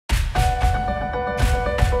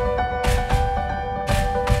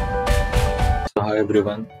Hi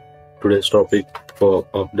everyone. Today's topic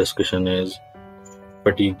of discussion is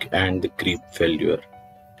fatigue and the creep failure.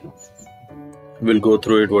 We'll go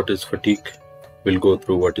through it, what is fatigue, we'll go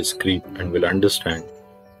through what is creep, and we'll understand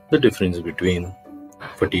the difference between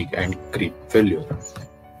fatigue and creep failure.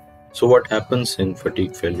 So what happens in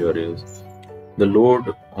fatigue failure is the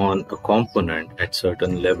load on a component at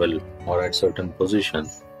certain level or at certain position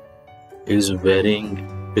is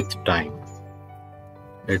varying with time.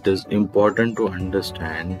 It is important to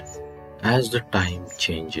understand as the time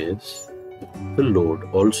changes, the load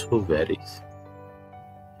also varies,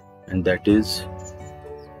 and that is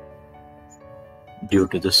due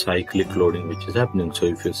to the cyclic loading which is happening. So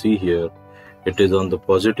if you see here, it is on the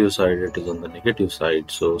positive side, it is on the negative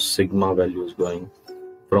side. So sigma value is going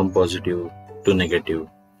from positive to negative.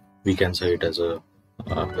 We can say it as a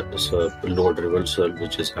load reversal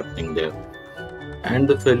which is happening there. And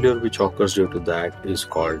the failure which occurs due to that is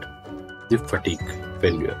called the fatigue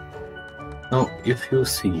failure. Now, if you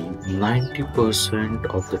see 90%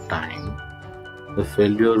 of the time, the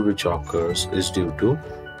failure which occurs is due to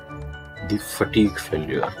the fatigue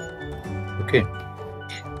failure. Okay.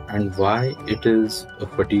 And why it is a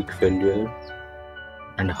fatigue failure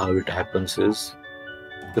and how it happens is,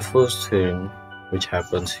 the first thing which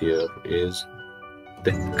happens here is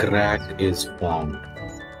the crack is formed.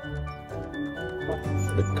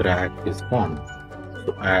 The crack is formed.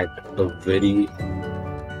 So at a very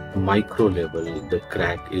micro level, the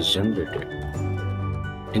crack is generated.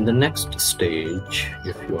 In the next stage,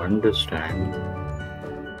 if you understand,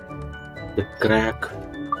 the crack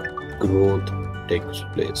growth takes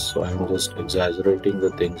place. So I'm just exaggerating the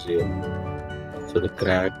things here. So the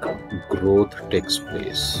crack growth takes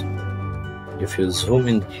place. If you zoom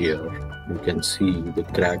in here, you can see the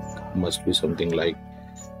crack must be something like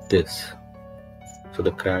this. So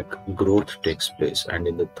the crack growth takes place, and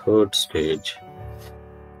in the third stage,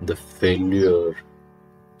 the failure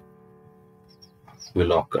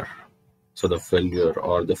will occur. So the failure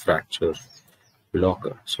or the fracture will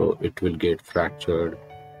occur. So it will get fractured,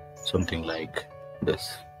 something like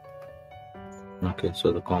this. Okay,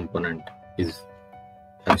 so the component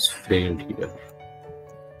has failed here.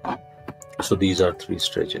 So these are three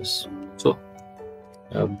stages. So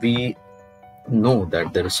we know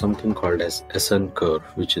that there is something called as SN curve,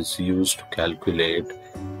 which is used to calculate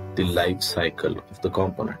the life cycle of the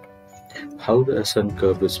component. How the SN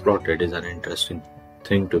curve is plotted is an interesting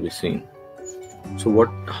thing to be seen. So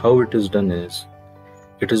how it is done is,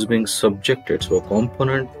 it is being subjected, so a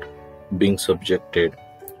component being subjected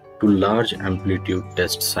to large amplitude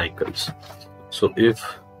test cycles. So if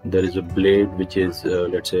there is a blade which is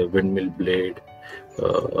let's say a windmill blade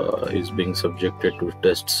is being subjected to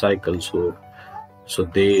test cycle, so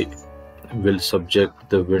they will subject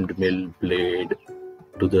the windmill blade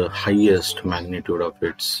to the highest magnitude of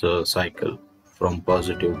its cycle, from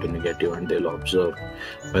positive to negative, and they'll observe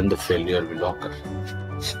when the failure will occur.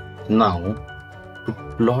 Now, to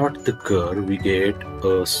plot the curve, we get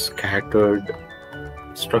a scattered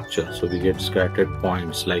structure. So we get scattered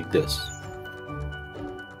points like this.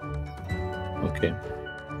 Okay,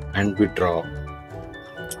 and we draw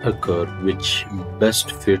a curve which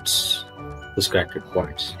best fits the scattered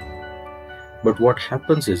points. But what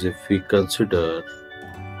happens is, if we consider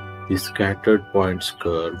the scattered points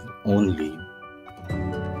curve only,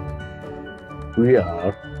 we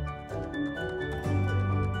are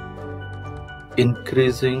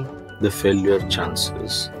increasing the failure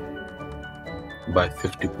chances by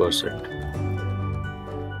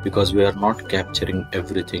 50%, because we are not capturing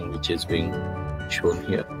everything which is being shown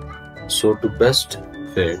here. So to best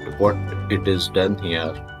fit what it is done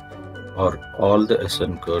here, or all the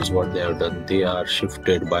SN curves, what they have done, they are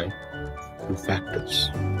shifted by 2 factors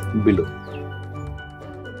below.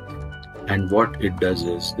 And what it does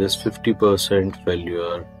is, this 50%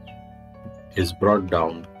 failure is brought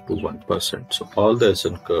down to 1%. So all the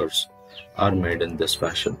SN curves are made in this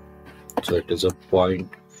fashion. So it is a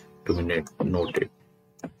point to be noted.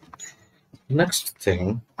 Next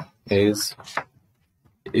thing is,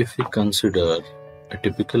 if we consider a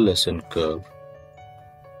typical SN curve,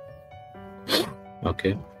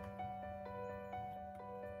 okay,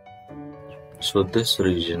 so this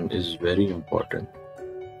region is very important.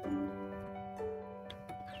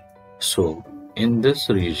 So in this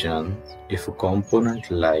region, if a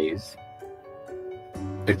component lies,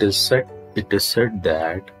 it is said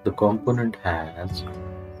that the component has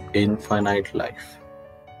infinite life.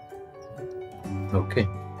 Okay,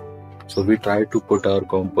 so we try to put our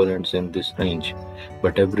components in this range,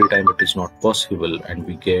 but every time it is not possible, and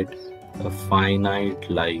we get a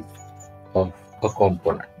finite life of a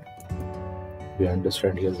component. We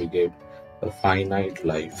understand here we get a finite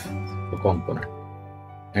life component.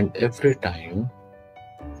 And every time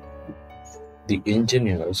the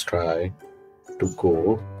engineers try to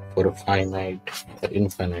go for a finite or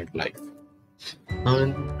infinite life. Now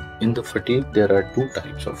in the fatigue, there are two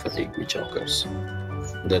types of fatigue which occurs.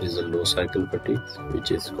 There is a low cycle fatigue,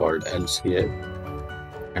 which is called LCF,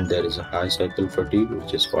 and there is a high cycle fatigue,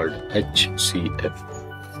 which is called HCF.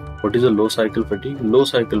 What is a low cycle fatigue? Low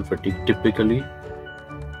cycle fatigue typically,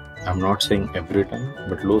 I'm not saying every time,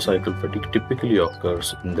 but low cycle fatigue typically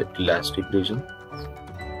occurs in the elastic region.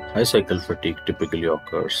 High cycle fatigue typically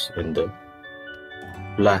occurs in the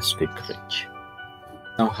plastic range.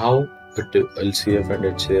 Now, how LCF and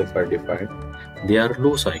HCF are defined? They are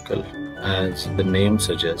low cycle, as the name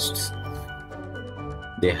suggests.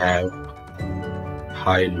 They have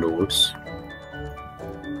high loads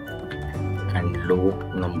and low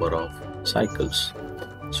number of cycles.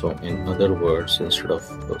 So in other words, instead of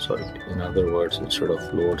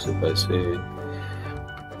loads, if I say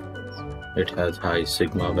it has high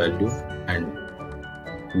sigma value and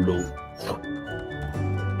low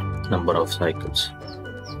number of cycles.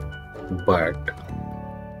 But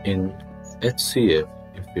in HCF,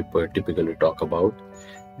 if we typically talk about,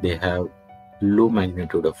 they have low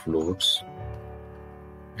magnitude of loads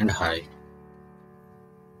and high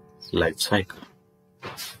life cycle.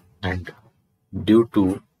 And due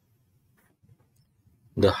to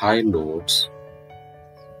the high loads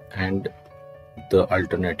and the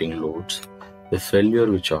alternating loads, the failure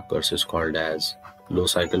which occurs is called as low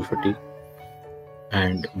cycle fatigue.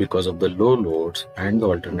 And because of the low loads and the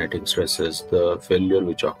alternating stresses, the failure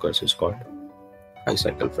which occurs is called high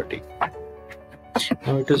cycle fatigue.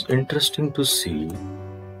 Now it is interesting to see,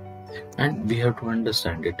 and we have to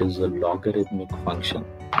understand it is a logarithmic function.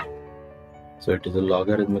 So it is a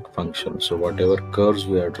logarithmic function. So whatever curves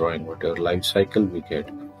we are drawing, whatever life cycle we get,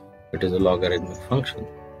 it is a logarithmic function.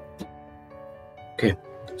 Okay,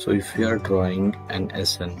 so if we are drawing an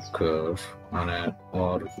SN curve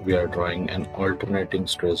or we are drawing an alternating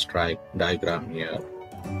stress diagram here,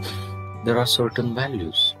 there are certain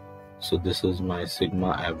values. So this is my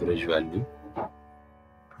sigma average value.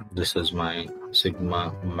 This is my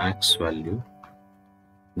sigma max value.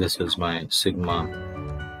 This is my sigma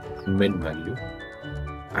min value.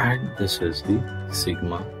 And this is the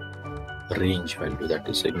sigma range value, that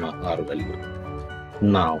is sigma R value.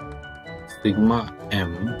 Now, sigma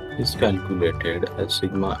M is calculated as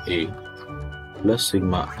sigma A plus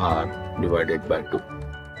sigma R divided by 2.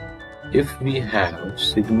 If we have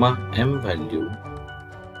sigma M value,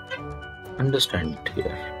 understand it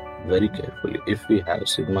here very carefully. If we have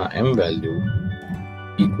sigma M value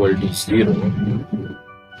equal to 0,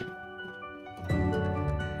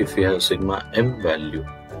 if we have sigma M value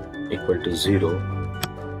equal to 0,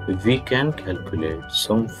 we can calculate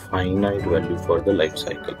some finite value for the life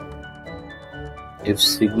cycle. If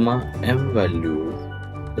sigma M value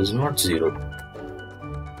is not 0,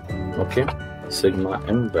 okay, sigma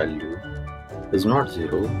M value is not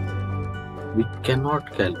 0, we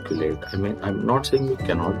cannot calculate. I mean, I'm not saying we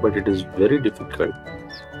cannot, but it is very difficult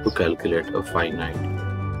to calculate a finite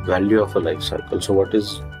value of a life cycle. So what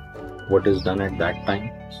is done at that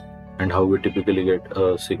time, and how we typically get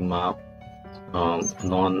a sigma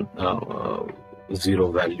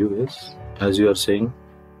non-zero value is, as you are saying,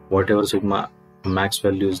 whatever sigma max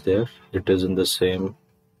value is there, it is in the same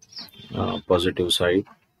positive side.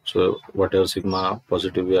 So whatever sigma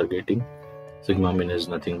positive we are getting, sigma min is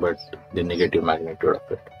nothing but the negative magnitude of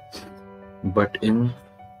it. But in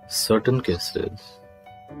certain cases,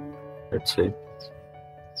 let's say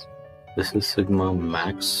this is sigma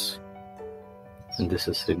max and this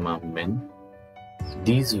is sigma min,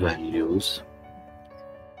 these values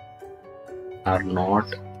are not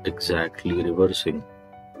exactly reversing,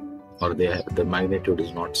 or the magnitude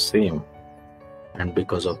is not same, and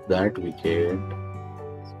because of that we get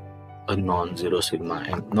a non-zero sigma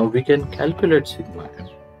m. Now we can calculate sigma m,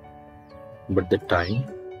 but the time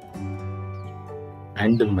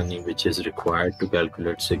and the money which is required to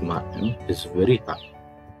calculate sigma m is very high.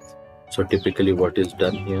 So typically what is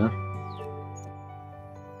done here,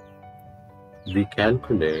 we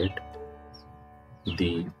calculate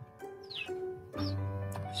the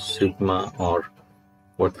sigma, or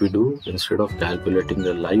what we do, instead of calculating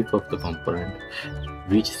the life of the component,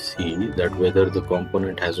 we see that whether the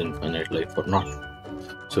component has infinite life or not.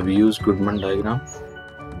 So we use Goodman diagram,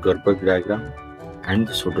 Gerberg diagram, and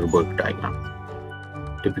the Soderberg diagram.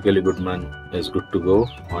 Typically Goodman is good to go.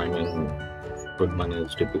 I mean, Goodman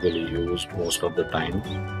is typically used most of the time.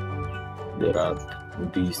 There are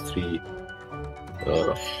these three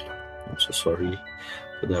there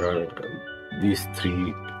are these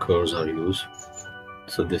three curves are used.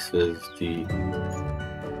 So this is the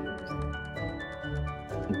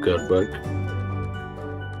Gerber,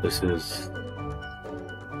 this is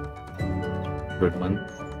Goodman,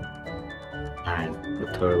 and the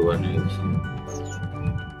third one is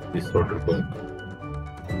the Soderbergh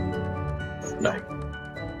diagram.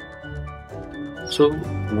 So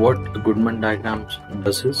what Goodman diagrams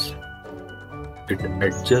does is it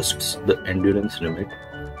adjusts the endurance limit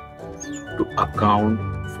to account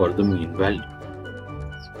for the mean value.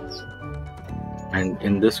 And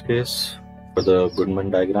in this case, for the Goodman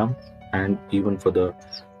diagram and even for the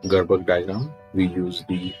Gerber diagram, we use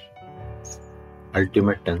the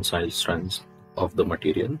ultimate tensile strength of the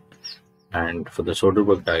material, and for the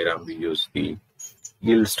Soderbergh diagram we use the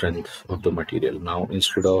yield strength of the material. Now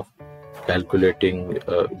instead of calculating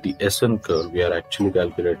the SN curve, we are actually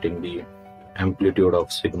calculating the amplitude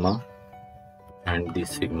of sigma and the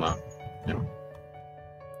sigma, in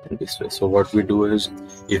this way. So what we do is,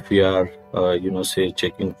 if we are say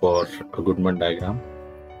checking for a Goodman diagram,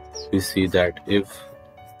 we see that if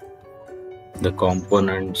the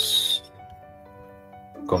component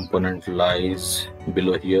lies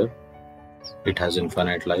below here, it has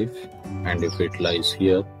infinite life, and if it lies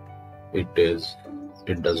here, it does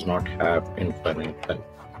not have infinite life.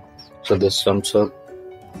 So this sums up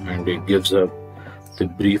and it gives up the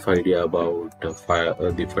brief idea about the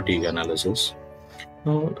fatigue analysis.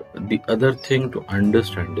 Now the other thing to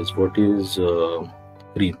understand is what is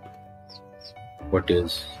creep. What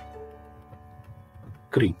is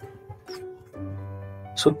creep?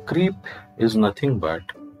 So creep is nothing but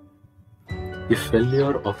the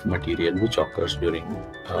failure of material which occurs during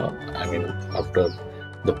after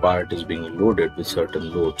the part is being loaded with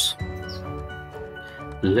certain loads.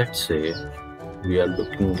 Let's say we are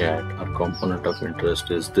looking at our component of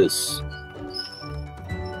interest is this.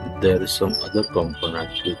 There is some other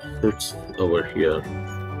component which sits over here,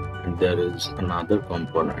 and there is another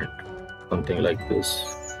component, something like this,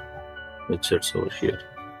 which sits over here.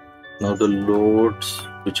 Now the loads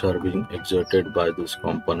which are being exerted by this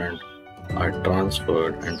component are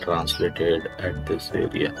transferred and translated at this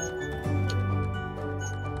area.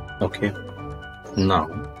 Okay, now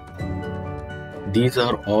these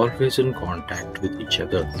are always in contact with each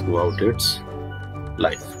other throughout its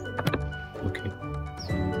life. Okay,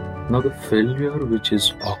 now the failure which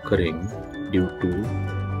is occurring due to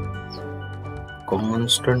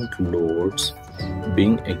constant loads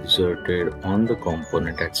being exerted on the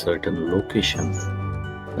component at certain location,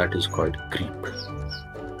 that is called creep.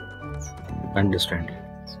 Understand?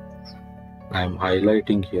 I am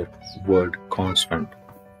highlighting here word constant.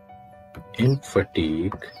 In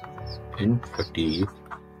fatigue,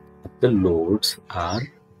 the loads are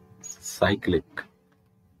cyclic.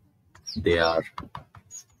 They are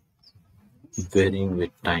varying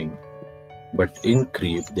with time. But in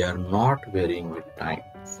creep, they are not varying with time.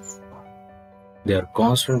 They are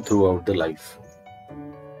constant throughout the life.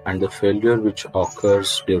 And the failure which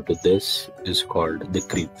occurs due to this is called the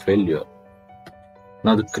creep failure.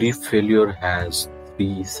 Now the creep failure has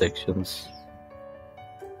three sections.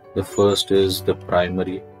 The first is the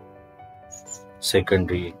primary,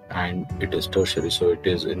 secondary, and it is tertiary. So it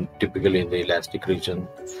is typically in the elastic region.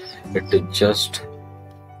 It is just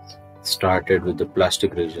started with the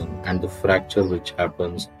plastic region, and the fracture which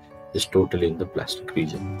happens is totally in the plastic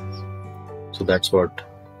region. So that's what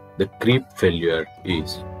the creep failure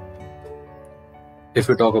is. If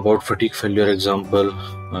we talk about fatigue failure example,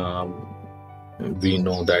 we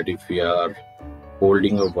know that if we are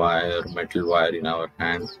holding a metal wire in our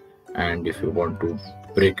hand, and if we want to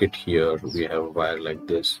break it here, we have a wire like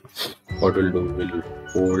this. What we'll do, we'll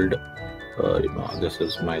hold, this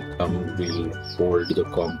is my thumb, we'll hold the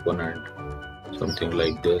component something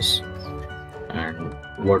like this, and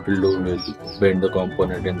what we'll do, we'll bend the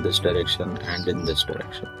component in this direction and in this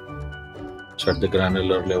direction. So at the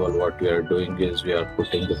granular level, what we are doing is we are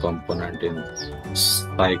putting the component in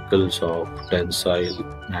cycles of tensile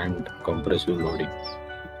and compressive loading,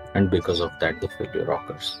 and because of that the failure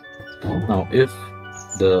occurs. Now if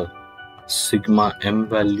the sigma m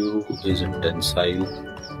value is in tensile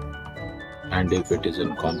and if it is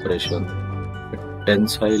in compression,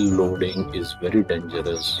 tensile loading is very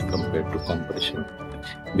dangerous compared to compression,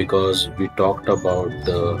 because we talked about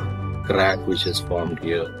the crack which is formed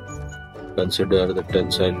here. Consider the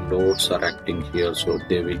tensile loads are acting here, so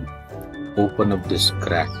they will open up this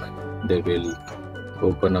crack. They will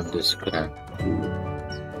open up this crack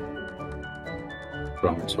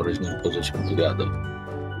from its original position to the other.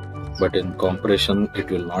 But in compression, it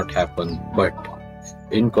will not happen. But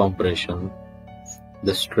in compression,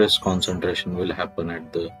 the stress concentration will happen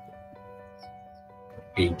at the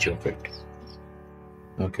age of it.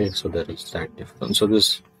 Okay, so there is that difference. So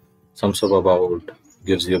this sums up about,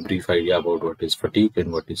 gives you a brief idea about what is fatigue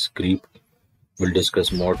and what is creep. We'll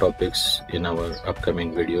discuss more topics in our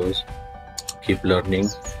upcoming videos. Keep learning.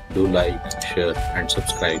 Do like, share, and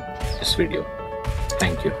subscribe this video.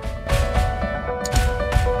 Thank you.